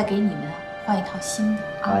我再给你们换一套新的。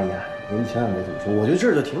阿姨啊，您千万别这么说，我觉得这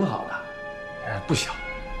儿就挺好的，不小。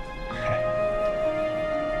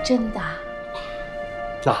真的？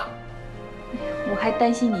啊，我还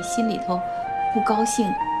担心你心里头不高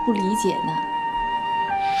兴、不理解呢。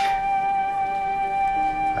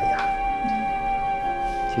哎呀，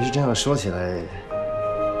其实这样说起来，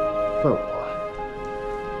怪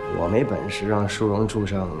我没本事让淑荣住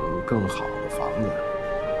上更好的房子。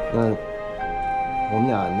那我们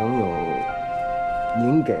俩能有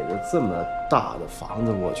您给的这么大的房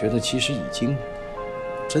子，我觉得其实已经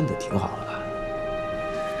真的挺好了。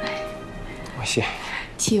我谢。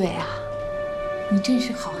七伟啊，你真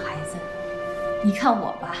是好孩子。你看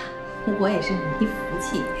我吧，我也是没福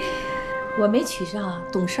气，我没娶上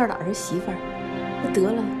懂事的儿媳妇儿，得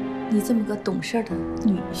了你这么个懂事的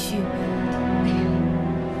女婿，哎呀，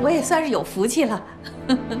我也算是有福气了。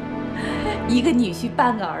一个女婿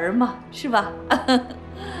半个儿嘛，是吧？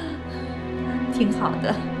挺好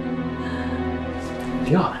的，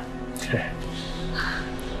挺好的。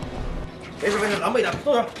没事，狼狈点，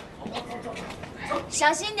坐这儿。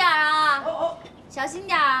小心点啊！小心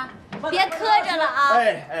点儿，别磕着了啊！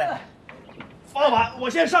哎，放马，我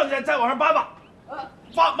先上去，再往上搬吧。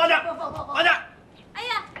放慢点，慢点。哎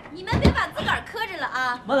呀，你们别把自个儿磕着了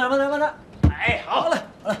啊！慢点。哎，好嘞，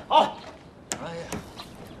好。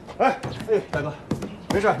哎，大哥，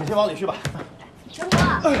没事，你先往里去吧。陈哥，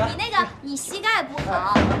你膝盖不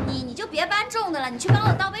好，你就别搬重的了，你去帮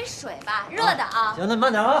我倒杯水吧，热的啊。行，那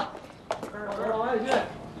慢点啊。往外去，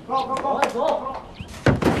往外走。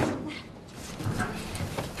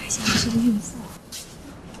她现在是个孕妇。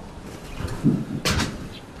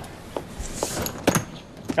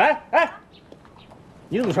哎，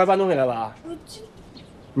你怎么出来搬东西来了？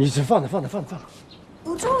你这放着。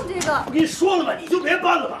不重这个。我跟你说了吧，你就别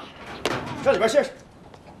搬了吧，上里边歇着。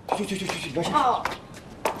去，里边歇。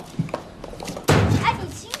哎，你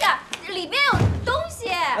轻点，里面有东西。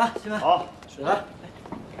啊，行吧。好，水来。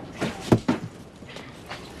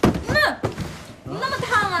你那么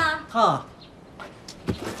烫啊？烫。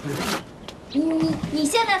你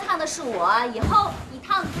现在烫的是我，以后你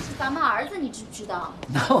烫的就是咱们儿子，你知不知道？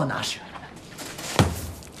那我哪是？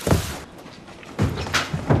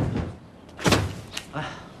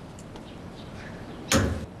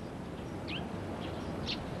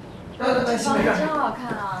来，新梅这儿真好看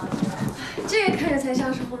啊！这个看着才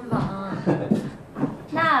像是婚房啊。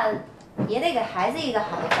那也得给孩子一个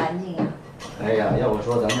好的环境呀。哎呀，要我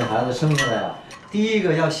说，咱们这孩子生下来啊，第一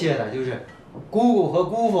个要谢的就是姑姑和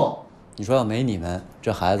姑父。你说要没你们，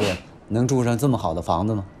这孩子能住上这么好的房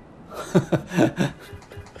子吗？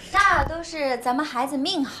那都是咱们孩子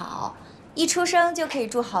命好，一出生就可以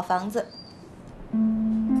住好房子。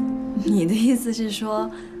你的意思是说，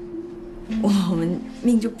我们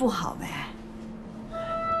命就不好呗？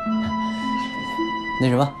那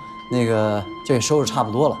什么，那个这收拾差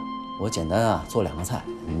不多了，我简单啊做2个菜，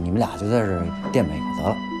你们俩就在这儿垫吧一口得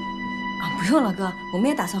了。啊，不用了，哥，我们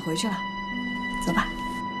也打算回去了，走吧。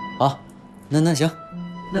好，那行，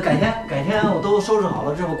那改天我都收拾好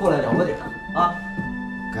了之后过来找我点啊。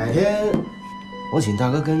改天我请大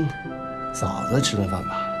哥跟嫂子吃顿饭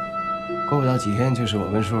吧。过不了几天就是我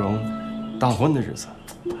跟淑荣大婚的日子，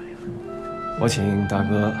我请大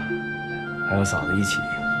哥还有嫂子一起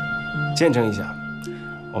见证一下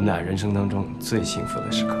我们俩人生当中最幸福的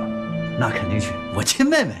时刻。那肯定去，我亲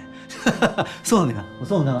妹妹，送你们，我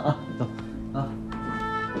送你们啊，走啊。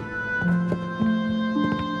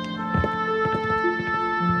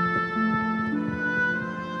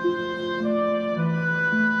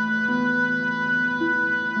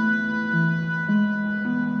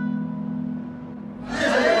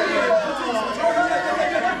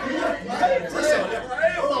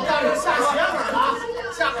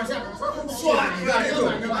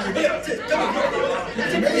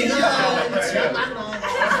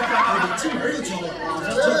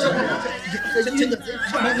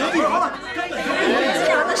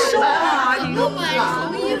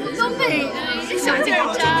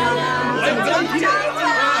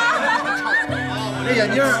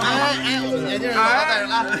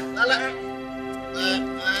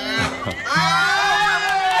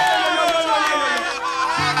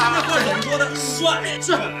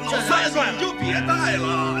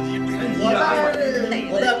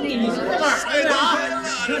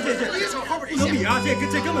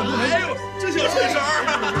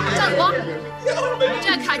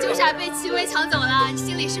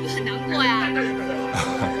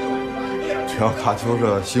只要卡秋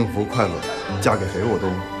莎幸福快乐，嫁给谁我都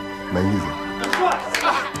没意见。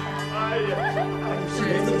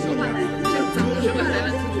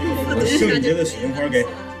我圣洁的雪花给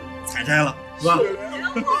采摘了，是吧？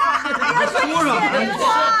说上。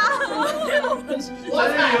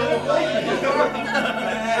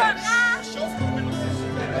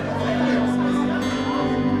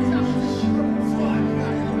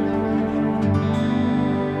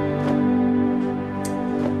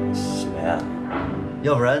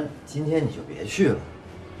要不然今天你就别去了，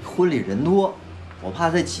婚礼人多，我怕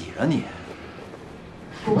再挤着你。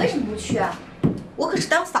我为什么不去啊？我可是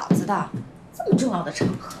当嫂子的，这么重要的场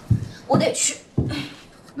合，我得去。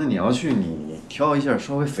那你要去，你挑一件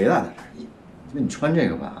稍微肥大点的衣服，因为你穿这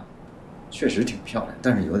个吧，确实挺漂亮，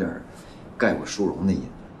但是有点盖过殊荣的意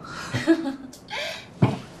思。哎，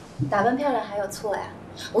打扮漂亮还有错呀？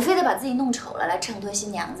我非得把自己弄丑了来衬托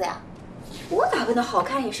新娘子呀？我打扮的好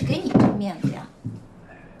看也是给你挣面子呀。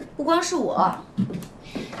不光是我，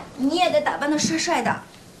你也得打扮的帅帅的。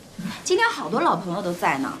今天好多老朋友都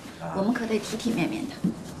在呢，我们可得体体面面的。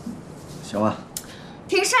行吧，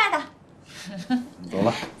挺帅的。走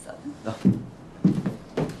吧，走。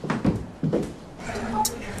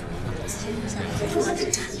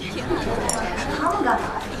他们干嘛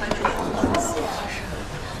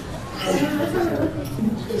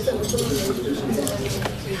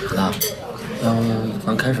呀？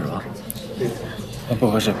咱开始吧。不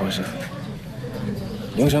合适，不合适。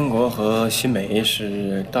牛成国和新梅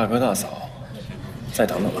是大哥大嫂，再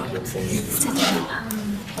等等吧。再等等吧。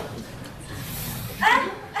哎，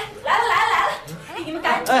来了！哎，你们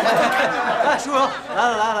赶紧！哎，淑荣，来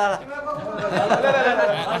了，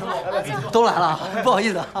都来了，不好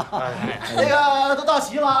意思啊。那个都到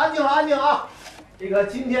齐了，安静啊！这个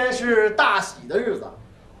今天是大喜的日子，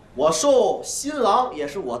我受新郎也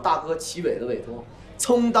是我大哥齐伟的委托。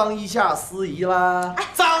充当一下司仪啦！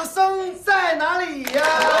掌声在哪里呀？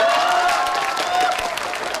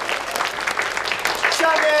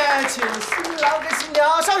下面请新郎跟新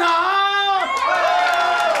娘上场。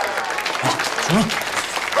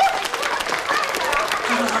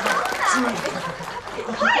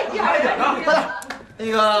快点啊！快点！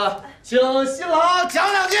那个，请新郎讲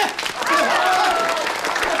2句。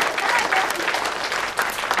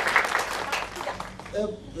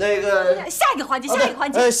那个下一个环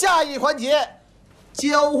节，下一环节，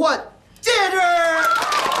交换戒指。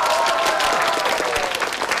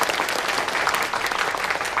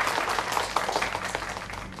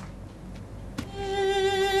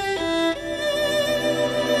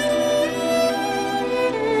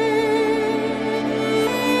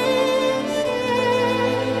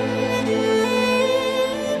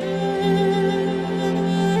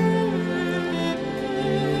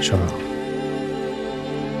是吗？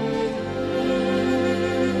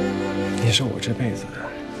你是我这辈子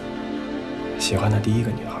喜欢的第一个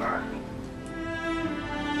女孩。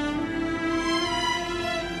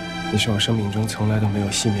你是我生命中从来都没有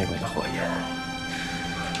熄灭过的火焰。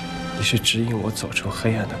你是指引我走出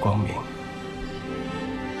黑暗的光明。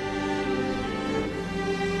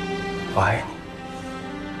我爱你，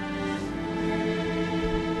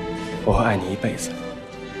我会爱你一辈子。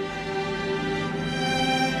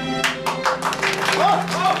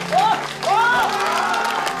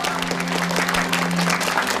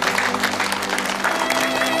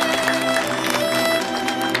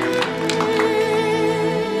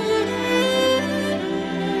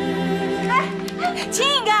亲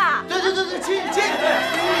一个，对，亲一个，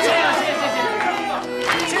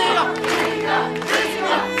亲一个，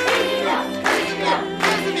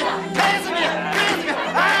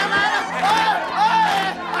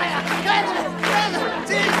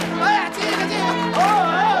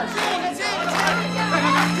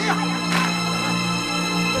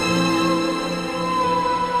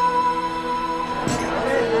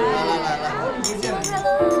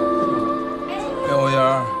六英，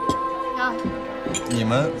你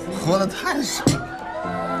们喝的太少了。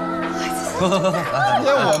喝，今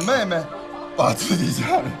天我妹妹把自己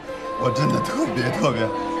嫁了，我真的特别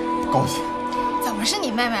高兴。怎么是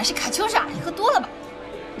你妹妹？是卡秋莎，你喝多了吧？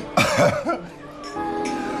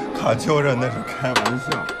卡秋莎那是开玩笑，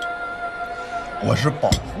我是保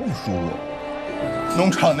护殊荣，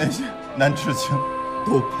农场那些男痴情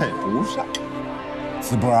都配不上。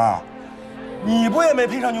子波，你不也没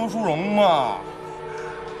配上牛淑荣吗？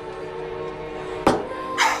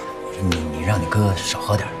你让你哥少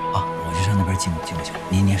喝点啊，我去上那边敬个酒，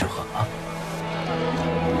你也少喝啊。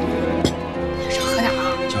少喝点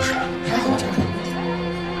啊。就是。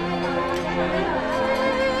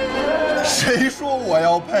谁说我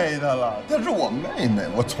要配她了？她是我妹妹，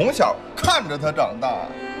我从小看着她长大。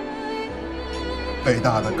北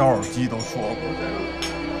大的高尔基都说过，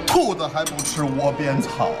兔子还不吃窝边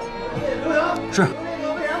草。是。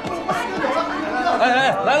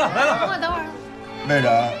哎，来了。等会儿。魏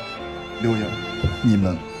然、刘英，你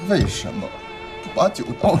们为什么不把酒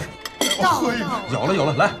倒上？我喝一口。有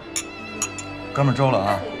了，来，哥们儿周了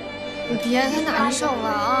啊！你别太难受了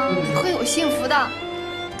啊，会有幸福的。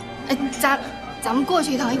哎，咱们过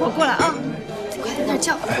去一趟，一会儿过来啊！快在那儿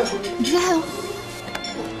叫，你别太。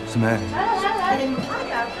小梅，来，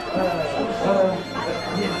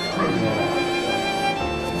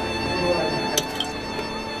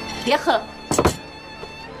别喝了。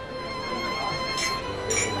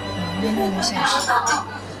妹妹现实，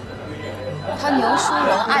他牛淑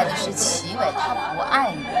荣爱的是齐伟，他不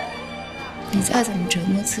爱你。你再怎么折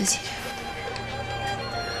磨自己，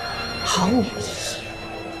毫无意义。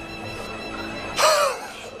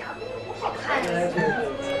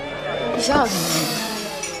你笑什么？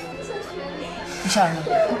你笑什么？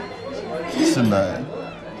新梅，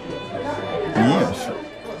你也是。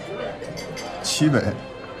齐伟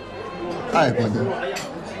爱过你，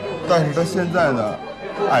但是他现在呢，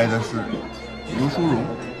爱的是牛淑荣，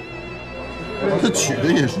他娶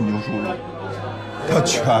的也是牛淑荣，他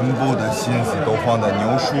全部的心思都放在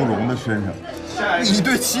牛淑荣的身上。你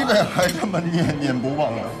对齐伟还这么念念不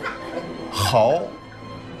忘呢，毫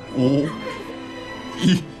无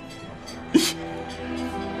意义。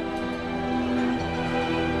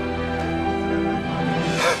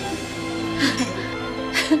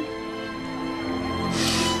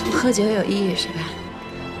喝酒有意义是吧？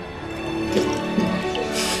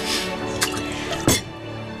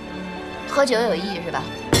喝酒有意义是吧？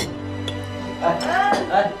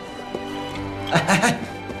哎，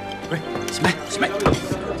不是，小梅，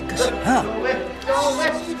干什么呀？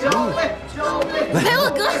陪我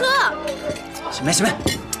哥喝。小梅，怀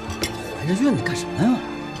着孕你干什么呀？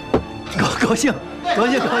高兴。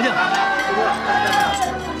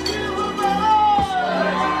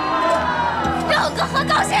让我哥喝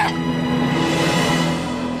高兴，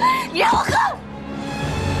你让我喝。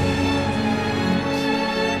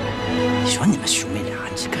你说你们兄妹俩，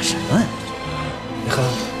你干什么呀？你喝，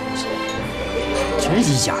真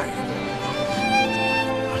是一家人。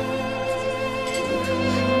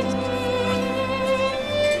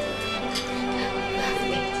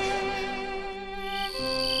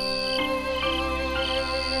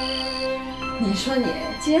你说你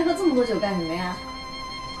今天喝这么多酒干什么呀？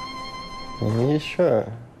没事儿，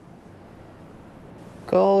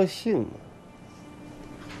高兴。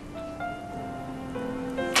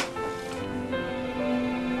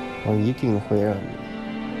我一定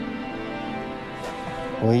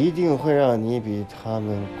会让你比他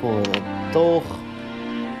们过得都好。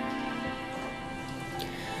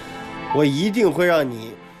我一定会让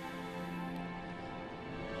你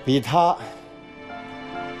比他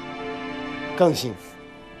更幸福。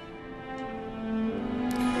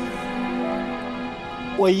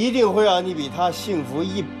我一定会让你比他幸福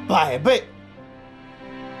100倍，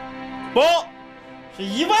不是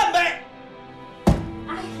1万倍。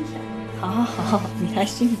哎呀，好，比他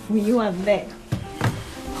幸福1万倍。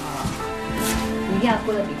一定要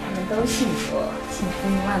过得比他们都幸福，幸福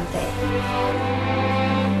1万倍。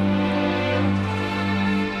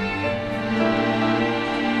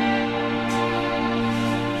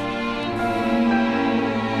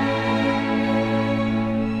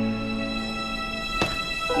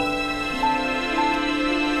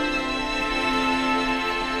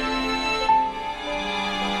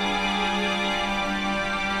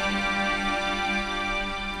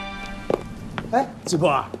哎，直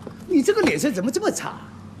播，你这个脸色怎么这么差？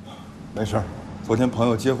没事儿，昨天朋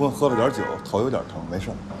友结婚喝了点酒，头有点疼，没事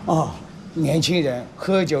儿。哦，年轻人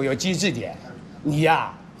喝酒有机智点，你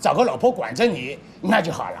呀找个老婆管着你，那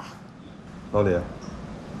就好了。老李，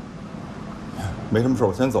没什么事，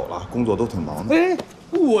我先走了，工作都挺忙的。哎，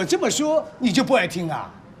我这么说你就不爱听啊？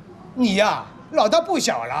你呀老大不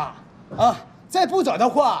小了啊，再不走的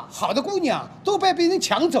话，好的姑娘都被别人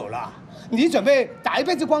抢走了。你准备打一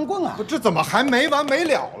辈子光棍啊？这怎么还没完没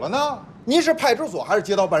了了呢？您是派出所还是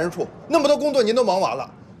街道办事处？那么多工作您都忙完了，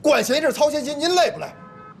管闲事操闲心，您累不累？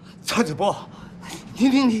曹子波，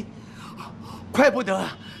你，怪不得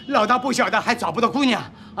老大不小的还找不到姑娘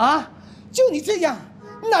啊！就你这样，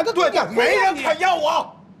哪个姑娘对，没人肯要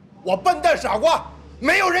我，我笨蛋傻瓜，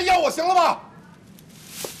没有人要我，行了吧？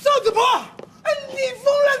赵子波，哎，你